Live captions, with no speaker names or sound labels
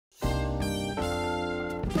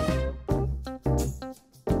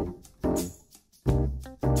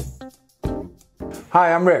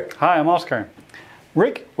Hi, I'm Rick. Hi, I'm Oscar.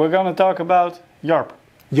 Rick, we're going to talk about YARP.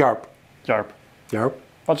 YARP. YARP. YARP.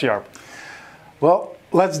 What's YARP? Well,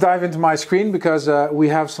 let's dive into my screen because we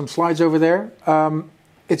have some slides over there.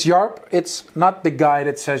 It's YARP. It's not the guy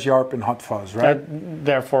that says YARP in Hot Fuzz, right?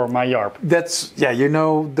 Therefore, my YARP. That's, yeah, you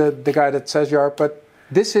know the guy that says YARP, but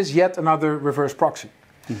this is yet another reverse proxy.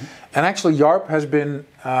 Mm-hmm. And actually, YARP has been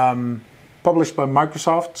published by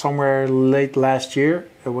Microsoft somewhere late last year.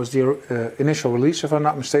 It was the initial release, if I'm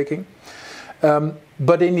not mistaken.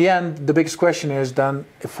 But in the end, the biggest question is then,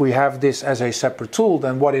 if we have this as a separate tool,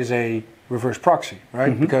 then what is a reverse proxy,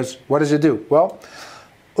 right? Mm-hmm. Because what does it do? Well,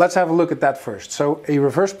 let's have a look at that first. So a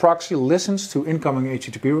reverse proxy listens to incoming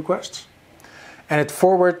HTTP requests, and it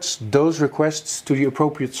forwards those requests to the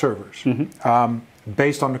appropriate servers, mm-hmm.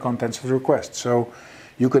 Based on the contents of the request. So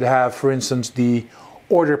you could have, for instance, the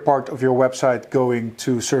order part of your website going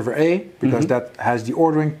to server A, because mm-hmm. that has the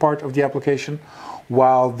ordering part of the application,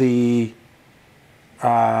 while the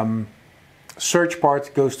search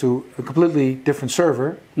part goes to a completely different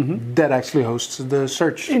server mm-hmm. that actually hosts the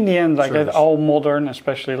search. In the end, like all modern,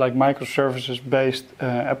 especially like microservices-based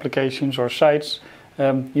applications or sites,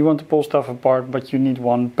 you want to pull stuff apart, but you need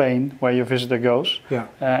one pane where your visitor goes,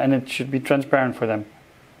 and it should be transparent for them.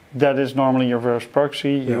 That is normally your reverse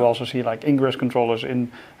proxy. You also see like ingress controllers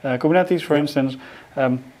in Kubernetes, for instance.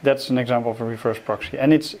 That's an example of a reverse proxy,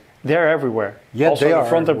 and they're everywhere. Yeah, also, they the are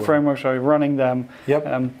front-end everywhere. frameworks are running them.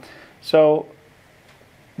 Yep. So,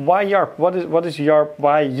 why YARP? What is YARP?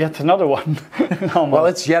 Why yet another one? Well,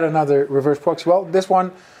 it's yet another reverse proxy. Well, this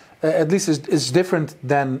one, at least, is different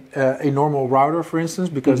than a normal router, for instance,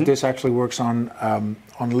 because mm-hmm. this actually works on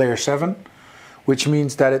layer 7, which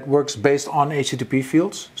means that it works based on HTTP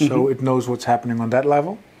fields, mm-hmm. so it knows what's happening on that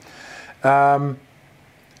level. And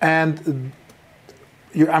I'm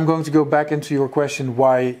going to go back into your question,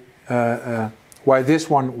 why this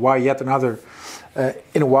one, why yet another,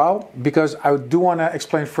 in a while, because I do want to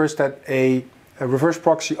explain first that a reverse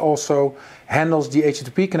proxy also handles the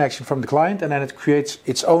HTTP connection from the client, and then it creates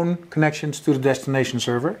its own connections to the destination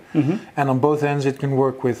server. Mm-hmm. And on both ends, it can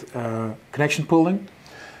work with connection pooling,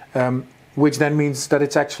 which then means that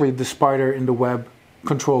it's actually the spider in the web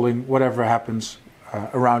controlling whatever happens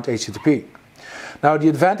around HTTP. Now, the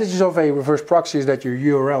advantages of a reverse proxy is that your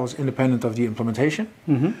URL is independent of the implementation,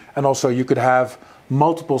 mm-hmm. and also you could have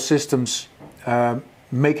multiple systems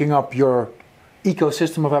making up your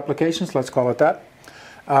ecosystem of applications, let's call it that,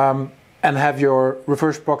 and have your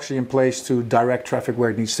reverse proxy in place to direct traffic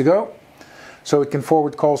where it needs to go. So it can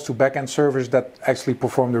forward calls to backend servers that actually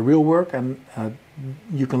perform the real work, and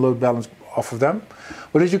you can load balance off of them.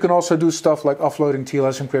 But you can also do stuff like offloading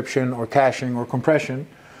TLS encryption or caching or compression,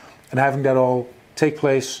 and having that all take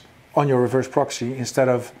place on your reverse proxy instead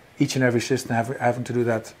of each and every system having to do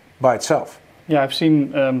that by itself. Yeah, I've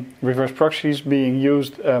seen reverse proxies being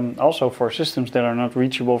used also for systems that are not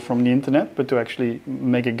reachable from the internet, but to actually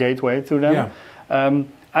make a gateway to them. Yeah.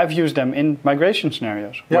 I've used them in migration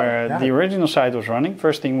scenarios where the original site was running.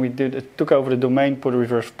 First thing we did, it took over the domain, put a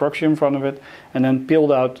reverse proxy in front of it, and then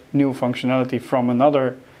peeled out new functionality from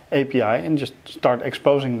another API and just start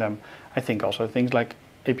exposing them. I think also things like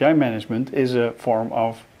API management is a form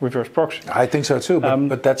of reverse proxy. I think so too,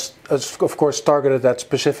 but that's of course targeted at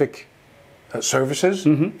specific services,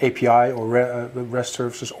 mm-hmm. API or REST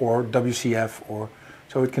services or WCF,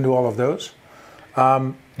 so it can do all of those.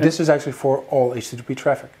 This is actually for all HTTP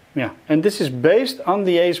traffic. Yeah, and this is based on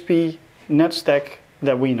the ASP net stack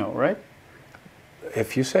that we know, right?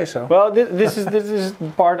 If you say so. Well, this is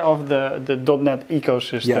part of the .NET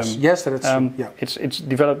ecosystem. Yes, that's It's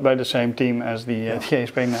developed by the same team as the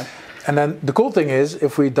ASP.NET. And then the cool thing is,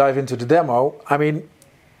 if we dive into the demo, I mean,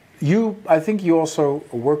 I think you also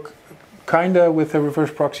work kinda with a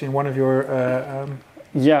reverse proxy in one of your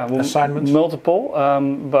assignments. Multiple,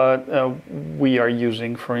 but we are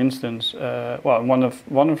using, for instance, one of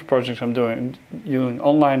the projects I'm doing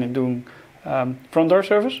online and doing front door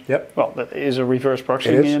service. Yep. Well, that is a reverse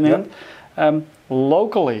proxy in the end.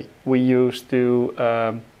 Locally, we use to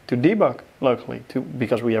debug locally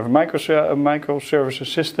because we have a microservices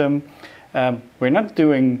system. We're not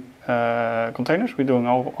doing containers. We're doing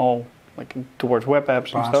all like towards web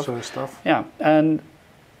apps and stuff. Yeah, and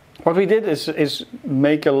what we did is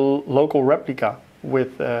make a local replica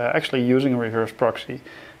with actually using a reverse proxy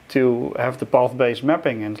to have the path-based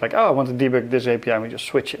mapping. And it's like, I want to debug this API, and we just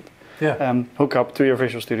switch it. Yeah. Hook up to your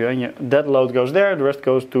Visual Studio, and that load goes there. The rest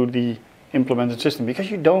goes to the implemented system,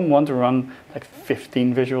 because you don't want to run like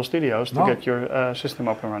 15 Visual Studios to get your system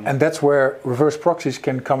up and running. And that's where reverse proxies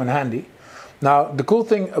can come in handy. Now, the cool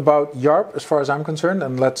thing about YARP, as far as I'm concerned,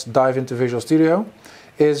 and let's dive into Visual Studio,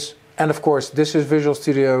 is And of course, this is Visual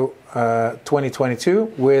Studio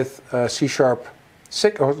 2022 with C#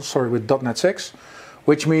 6, with .NET 6,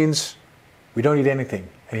 which means we don't need anything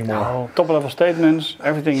anymore. Oh, top-level statements,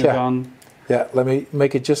 everything is gone. Yeah, let me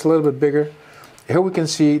make it just a little bit bigger. Here we can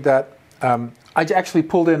see that I actually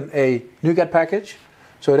pulled in a NuGet package.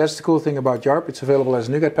 So that's the cool thing about YARP. It's available as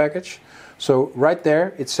a NuGet package. So right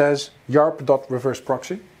there, it says YARP.reverse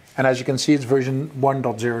proxy. And as you can see, it's version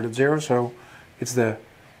 1.0.0. So it's the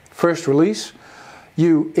first release.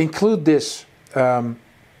 You include this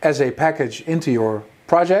as a package into your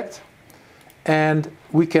project. And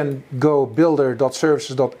we can go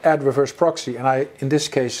builder.services.add reverse proxy. And I, in this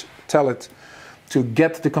case, tell it to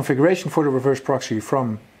get the configuration for the reverse proxy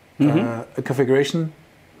from a configuration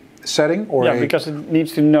setting, or because it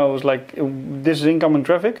needs to know, like, this is incoming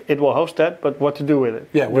traffic, it will host that, but what to do with it.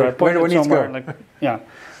 Yeah, where do we need to go? Like, yeah.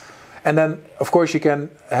 And then, of course, you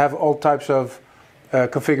can have all types of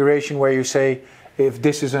configuration where you say, if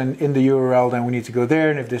this is in the URL, then we need to go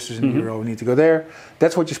there, and if this is in the URL, we need to go there.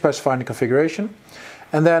 That's what you specify in the configuration.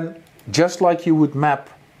 And then, just like you would map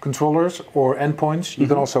controllers or endpoints, you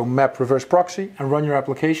can also map reverse proxy and run your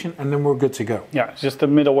application, and then we're good to go. Yeah, it's just the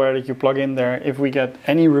middleware that you plug in there. If we get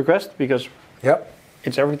any request, because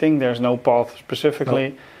it's everything, there's no path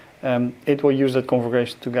specifically, it will use that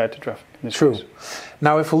configuration to guide the traffic. True. Case.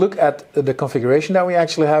 Now, if we look at the configuration that we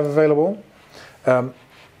actually have available,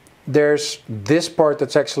 there's this part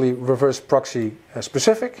that's actually reverse proxy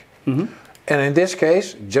specific. And in this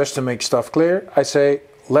case, just to make stuff clear, I say,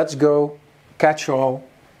 let's go catch all,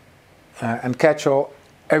 and catch all,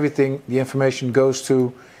 everything, the information goes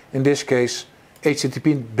to, in this case,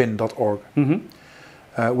 http-bin.org.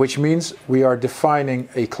 Which means we are defining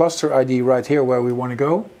a cluster ID right here where we want to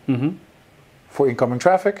go for incoming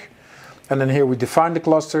traffic. And then here we define the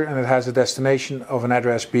cluster, and it has a destination of an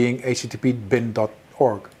address being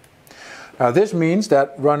http-bin.org. Now this means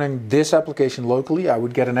that running this application locally, I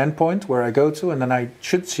would get an endpoint where I go to, and then I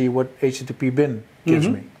should see what http-bin gives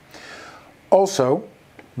me. Also,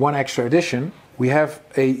 one extra addition, we have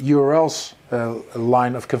a URLs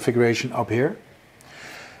line of configuration up here.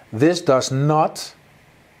 This does not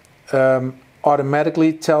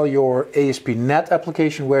automatically tell your ASP.NET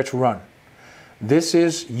application where to run. This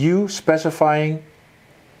is you specifying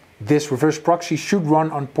this reverse proxy should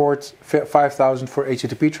run on port 5000 for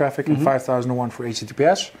HTTP traffic and 5001 for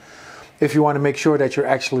HTTPS. If you want to make sure that your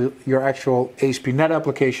actual ASP.NET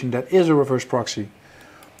application that is a reverse proxy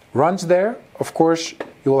runs there, of course,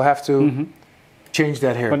 you will have to change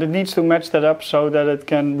that here. But it needs to match that up so that it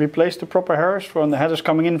can replace the proper headers from the headers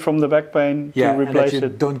coming in from the backplane to replace and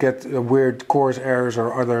that you don't get weird course errors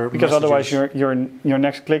or other because messages. Otherwise your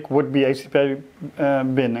next click would be HTTP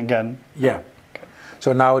bin again. Yeah. Okay.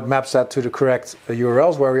 So now it maps that to the correct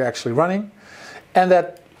URLs where we're actually running. And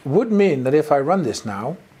that would mean that if I run this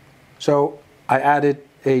now, so I added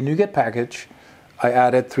a NuGet package, I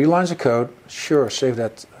added 3 lines of code. Sure, save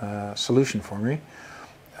that solution for me.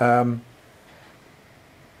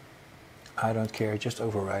 I don't care, just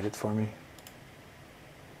override it for me.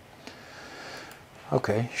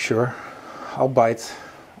 Okay, sure. I'll bite.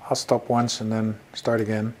 I'll stop once and then start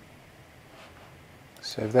again.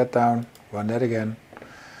 Save that down, run that again.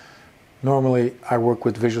 Normally I work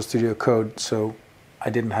with Visual Studio Code, so I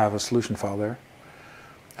didn't have a solution file there.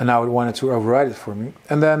 And now it wanted to override it for me.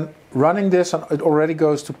 And then running this, it already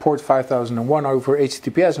goes to port 5001 over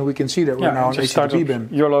HTTPS, and we can see that we're now on HTTP bin.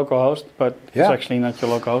 Your local host, but it's actually not your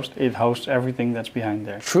local host. It hosts everything that's behind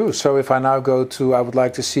there. True. So if I now go to, I would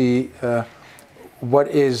like to see what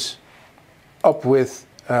is up with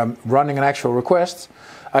running an actual request.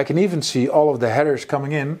 I can even see all of the headers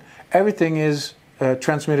coming in. Everything is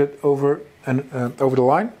transmitted over the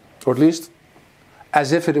line, or at least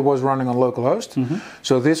as if it was running on localhost.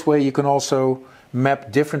 So this way you can also map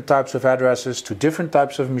different types of addresses to different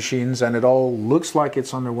types of machines, and it all looks like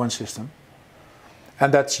it's under one system.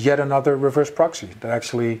 And that's yet another reverse proxy that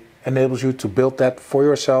actually enables you to build that for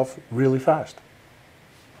yourself really fast.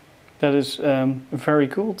 That is very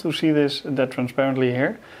cool to see that transparently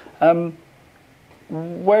here.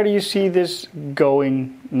 Where do you see this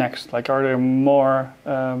going next? Like, are there more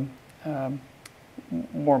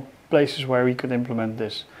places where we could implement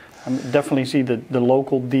this? I definitely see the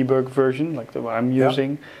local debug version, like the one I'm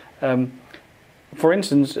using. For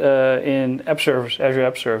instance, in App Service, Azure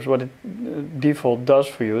App Service, what it default does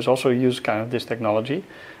for you is also use kind of this technology,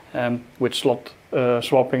 with slot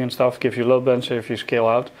swapping and stuff, gives you load balancer if you scale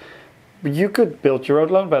out. But you could build your own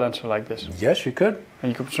load balancer like this. Yes, you could.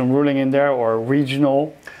 And you could put some ruling in there or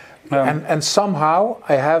regional. And somehow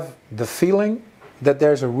I have the feeling that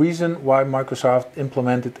there's a reason why Microsoft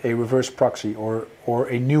implemented a reverse proxy or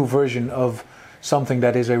a new version of something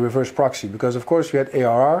that is a reverse proxy. Because of course you had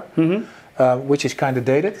ARR, which is kind of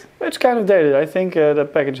dated. It's kind of dated. I think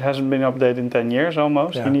that package hasn't been updated in 10 years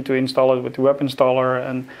almost. Yeah. You need to install it with the web installer,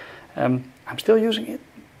 and I'm still using it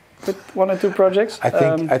with 1 or 2 projects.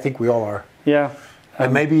 I think we all are. Yeah.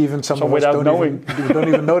 And maybe even some of us don't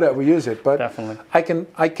even know that we use it. But definitely.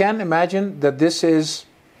 I can imagine that this is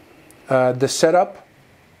the setup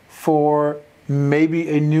for maybe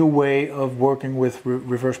a new way of working with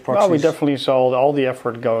reverse proxies. Well, we definitely saw all the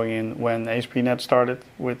effort going in when ASP.NET started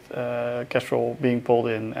with Kestrel being pulled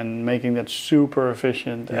in and making that super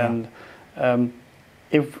efficient. Yeah. And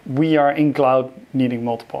if we are in cloud needing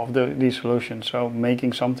multiple of these solutions, so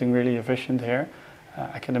making something really efficient here,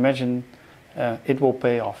 I can imagine it will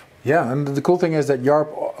pay off. Yeah, and the cool thing is that YARP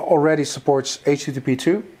already supports HTTP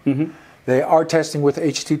 2. They are testing with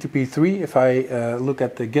HTTP 3. If I look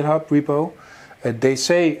at the GitHub repo, they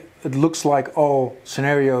say it looks like all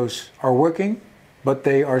scenarios are working, but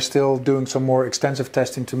they are still doing some more extensive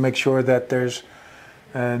testing to make sure that there's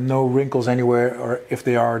no wrinkles anywhere, or if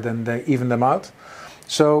they are, then they even them out.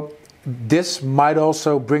 So this might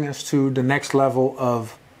also bring us to the next level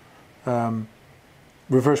of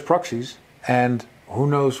reverse proxies, and who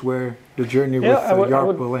knows where the journey with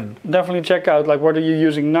YARP will end. Definitely check out, like, what are you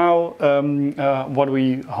using now? What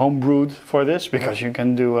we homebrewed for this, because you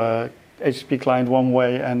can do a HTTP client one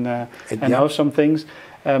way and host some things.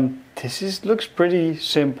 This looks pretty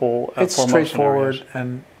simple. It's straightforward,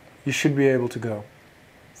 and you should be able to go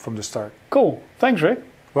from the start. Cool. Thanks, Rick.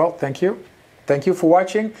 Well, thank you. Thank you for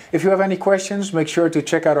watching. If you have any questions, make sure to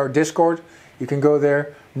check out our Discord. You can go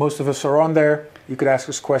there. Most of us are on there. You could ask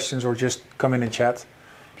us questions or just come in and chat.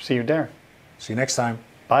 See you there. See you next time.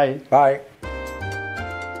 Bye. Bye.